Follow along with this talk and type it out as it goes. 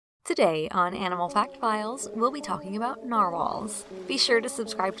Today on Animal Fact Files, we'll be talking about narwhals. Be sure to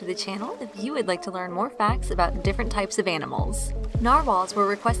subscribe to the channel if you would like to learn more facts about different types of animals. Narwhals were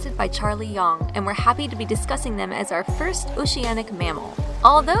requested by Charlie Young, and we're happy to be discussing them as our first oceanic mammal.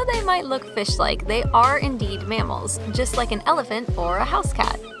 Although they might look fish-like, they are indeed mammals, just like an elephant or a house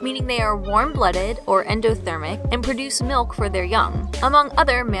cat, meaning they are warm-blooded or endothermic and produce milk for their young, among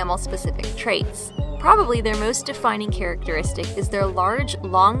other mammal-specific traits. Probably their most defining characteristic is their large,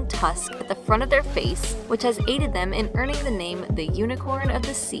 long tusk at the front of their face, which has aided them in earning the name the unicorn of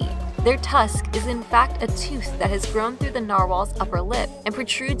the sea. Their tusk is in fact a tooth that has grown through the narwhal's upper lip and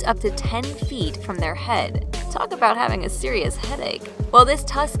protrudes up to 10 feet from their head. Talk about having a serious headache. While this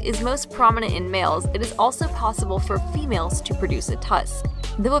tusk is most prominent in males, it is also possible for females to produce a tusk,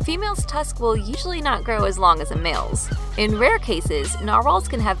 though a female's tusk will usually not grow as long as a male's. In rare cases, narwhals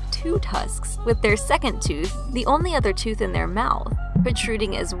can have two tusks, with their second tooth, the only other tooth in their mouth,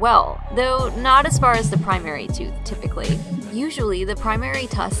 protruding as well, though not as far as the primary tooth typically. Usually, the primary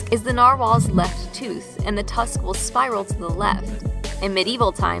tusk is the narwhal's left tooth, and the tusk will spiral to the left. In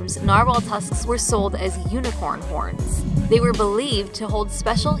medieval times, narwhal tusks were sold as unicorn horns. They were believed to hold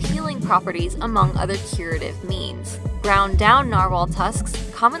special healing properties among other curative means. Ground down narwhal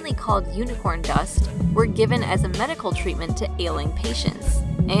tusks, commonly called unicorn dust, were given as a medical treatment to ailing patients.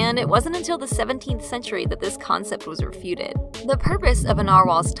 And it wasn't until the 17th century that this concept was refuted. The purpose of a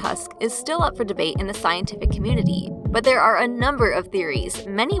narwhal's tusk is still up for debate in the scientific community, but there are a number of theories,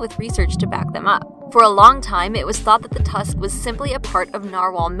 many with research to back them up. For a long time, it was thought that the tusk was simply a part of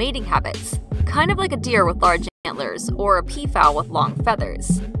narwhal mating habits, kind of like a deer with large antlers or a peafowl with long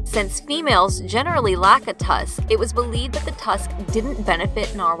feathers. Since females generally lack a tusk, it was believed that the tusk didn't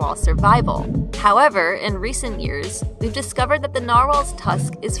benefit narwhal survival. However, in recent years, we've discovered that the narwhal's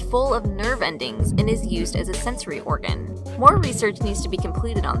tusk is full of nerve endings and is used as a sensory organ. More research needs to be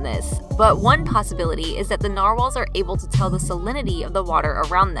completed on this, but one possibility is that the narwhals are able to tell the salinity of the water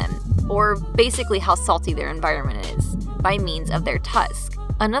around them, or basically how salty their environment is, by means of their tusk.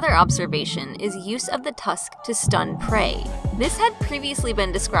 Another observation is use of the tusk to stun prey. This had previously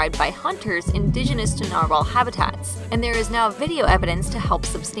been described by hunters indigenous to narwhal habitats, and there is now video evidence to help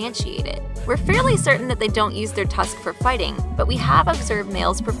substantiate it. We're fairly certain that they don't use their tusk for fighting, but we have observed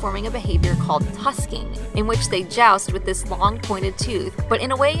males performing a behavior called tusking, in which they joust with this long pointed tooth, but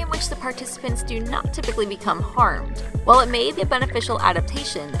in a way in which the participants do not typically become harmed. While it may be a beneficial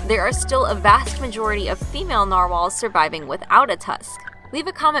adaptation, there are still a vast majority of female narwhals surviving without a tusk. Leave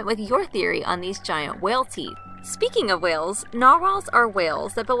a comment with your theory on these giant whale teeth. Speaking of whales, narwhals are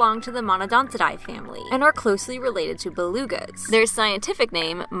whales that belong to the Monodontidae family and are closely related to belugas. Their scientific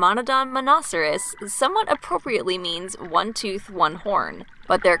name, Monodon monoceros, somewhat appropriately means one tooth, one horn,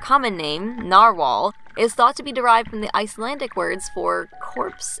 but their common name, narwhal, is thought to be derived from the Icelandic words for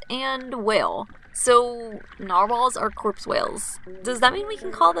corpse and whale. So, narwhals are corpse whales. Does that mean we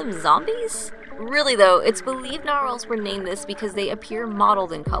can call them zombies? Really though, it's believed narwhals were named this because they appear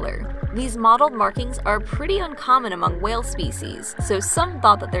mottled in color. These mottled markings are pretty uncommon among whale species, so some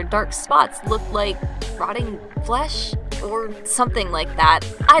thought that their dark spots looked like rotting flesh or something like that.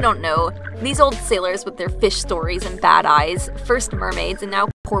 I don't know. These old sailors with their fish stories and bad eyes, first mermaids and now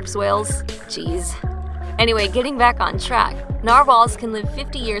corpse whales. Jeez. Anyway, getting back on track, narwhals can live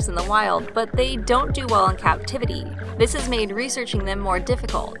 50 years in the wild, but they don't do well in captivity. This has made researching them more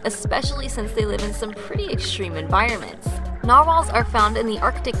difficult, especially since they live in some pretty extreme environments. Narwhals are found in the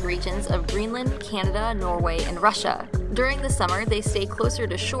Arctic regions of Greenland, Canada, Norway, and Russia. During the summer, they stay closer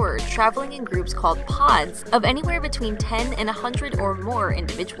to shore, traveling in groups called pods of anywhere between 10 and 100 or more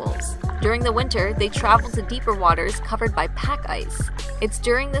individuals. During the winter, they travel to deeper waters covered by pack ice. It's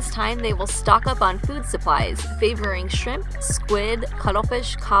during this time they will stock up on food supplies, favoring shrimp, squid,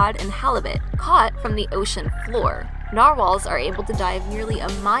 cuttlefish, cod, and halibut, caught from the ocean floor. Narwhals are able to dive nearly a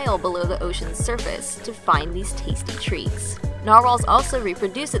mile below the ocean's surface to find these tasty treats. Narwhals also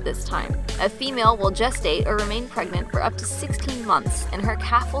reproduce at this time. A female will gestate or remain pregnant for up to 16 months, and her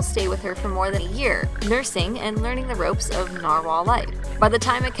calf will stay with her for more than a year, nursing and learning the ropes of narwhal life. By the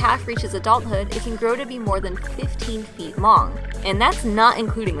time a calf reaches adulthood, it can grow to be more than 15 feet long, and that's not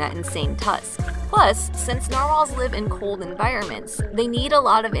including that insane tusk. Plus, since narwhals live in cold environments, they need a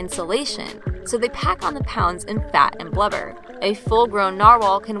lot of insulation, so they pack on the pounds in fat and blubber. A full-grown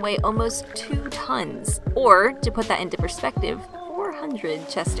narwhal can weigh almost 2 tons, or, to put that into perspective, 400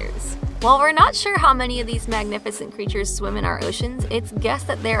 chesters. While we're not sure how many of these magnificent creatures swim in our oceans, it's guessed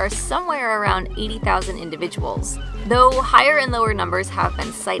that there are somewhere around 80,000 individuals, though higher and lower numbers have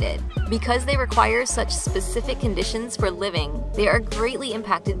been cited. Because they require such specific conditions for living, they are greatly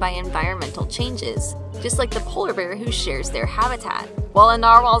impacted by environmental changes, just like the polar bear who shares their habitat. While a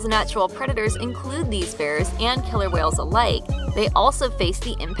narwhal's natural predators include these bears and killer whales alike, they also face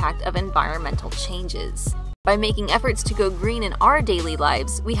the impact of environmental changes. By making efforts to go green in our daily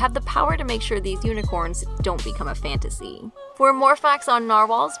lives, we have the power to make sure these unicorns don't become a fantasy. For more facts on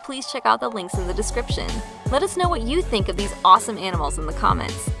narwhals, please check out the links in the description. Let us know what you think of these awesome animals in the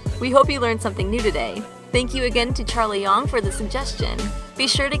comments. We hope you learned something new today. Thank you again to Charlie Yong for the suggestion. Be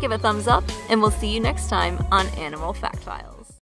sure to give a thumbs up, and we'll see you next time on Animal Fact Files.